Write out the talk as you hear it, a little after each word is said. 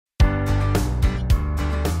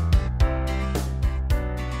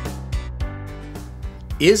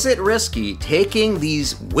Is it risky taking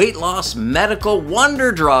these weight loss medical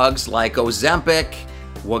wonder drugs like Ozempic,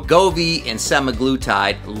 Wegovy, and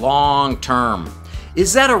Semaglutide long term?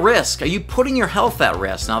 Is that a risk? Are you putting your health at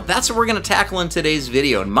risk? Now that's what we're going to tackle in today's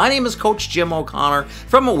video. And my name is Coach Jim O'Connor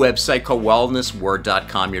from a website called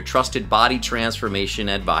wellnessword.com, your trusted body transformation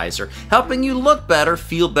advisor, helping you look better,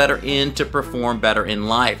 feel better, and to perform better in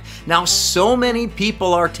life. Now, so many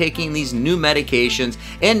people are taking these new medications,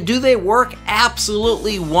 and do they work?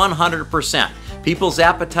 Absolutely 100%. People's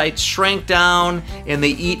appetites shrink down and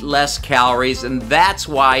they eat less calories, and that's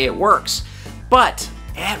why it works. But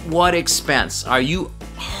at what expense? Are you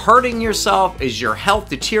hurting yourself? Is your health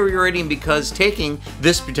deteriorating because taking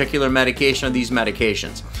this particular medication or these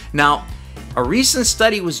medications? Now, a recent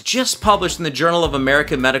study was just published in the Journal of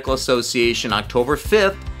American Medical Association, October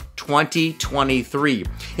 5th, 2023,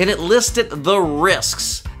 and it listed the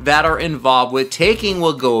risks that are involved with taking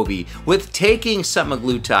Wegovy, with taking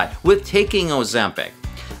Semaglutide, with taking Ozempic.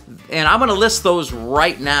 And I'm going to list those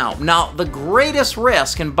right now. Now, the greatest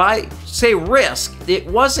risk, and by say risk, it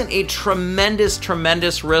wasn't a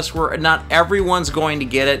tremendous risk where not everyone's going to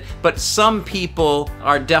get it, but some people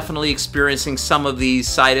are definitely experiencing some of these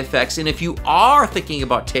side effects. And if you are thinking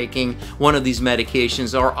about taking one of these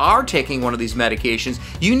medications or are taking one of these medications,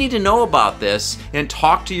 you need to know about this and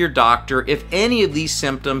talk to your doctor if any of these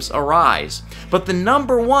symptoms arise. But the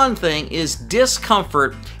number one thing is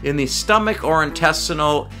discomfort in the stomach or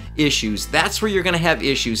intestinal issues. That's where you're going to have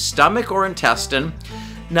issues, stomach or intestine.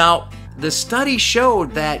 Now, the study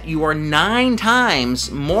showed that you are 9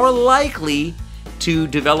 times more likely to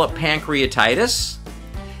develop pancreatitis,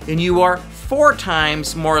 and you are 4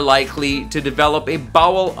 times more likely to develop a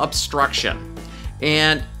bowel obstruction.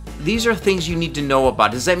 And these are things you need to know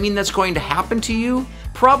about. Does that mean that's going to happen to you?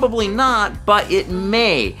 Probably not, but it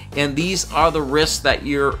may. And these are the risks that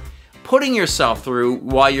you're putting yourself through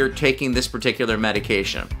while you're taking this particular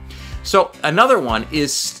medication. So another one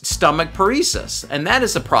is stomach paresis, and that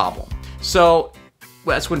is a problem. So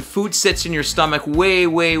that's when food sits in your stomach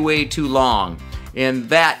way too long, and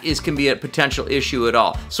that can be a potential issue at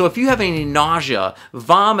all. So if you have any nausea,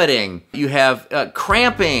 vomiting, you have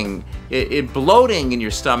cramping, bloating in your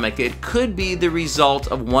stomach, it could be the result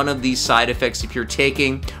of one of these side effects if you're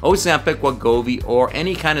taking Ozempic, Wegovy, or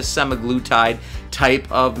any kind of semaglutide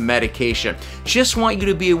type of medication. Just want you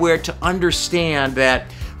to be aware to understand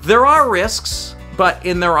that there are risks,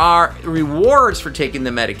 and there are rewards for taking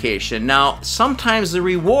the medication. Now, sometimes the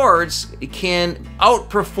rewards can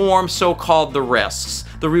outperform so-called the risks.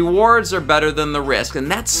 The rewards are better than the risk, and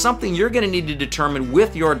that's something you're going to need to determine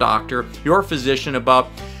with your doctor, your physician, about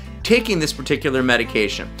taking this particular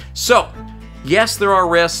medication. So, yes, there are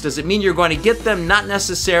risks. Does it mean you're going to get them? Not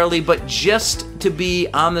necessarily, but just to be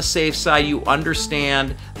on the safe side, you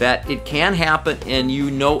understand that it can happen and you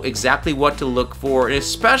know exactly what to look for, and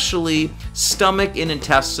especially stomach and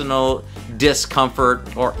intestinal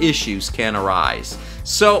discomfort or issues can arise.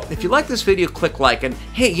 So if you like this video, click like, and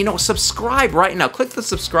hey, subscribe right now. Click the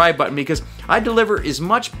subscribe button because I deliver as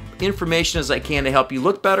much information as I can to help you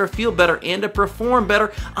look better, feel better, and to perform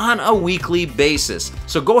better on a weekly basis.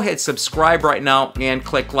 So go ahead, subscribe right now and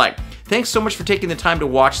click like. Thanks so much for taking the time to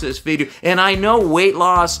watch this video. And I know weight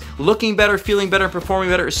loss, looking better, feeling better, and performing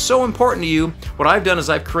better is so important to you. What I've done is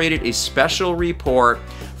I've created a special report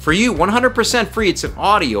for you, 100% free. It's in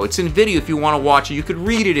audio, it's in video if you want to watch it. You could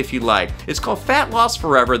read it if you like. It's called Fat Loss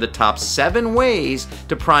Forever, the top 7 ways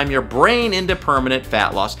to prime your brain into permanent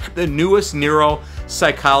fat loss, the newest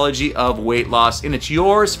neuropsychology of weight loss, and it's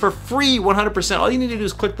yours for free, 100%. All you need to do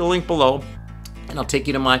is click the link below, and I'll take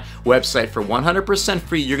you to my website for 100%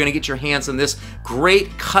 free. You're going to get your hands on this great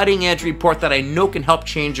cutting-edge report that I know can help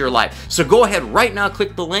change your life. So go ahead right now,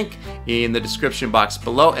 click the link in the description box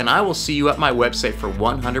below, and I will see you at my website for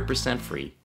 100% free.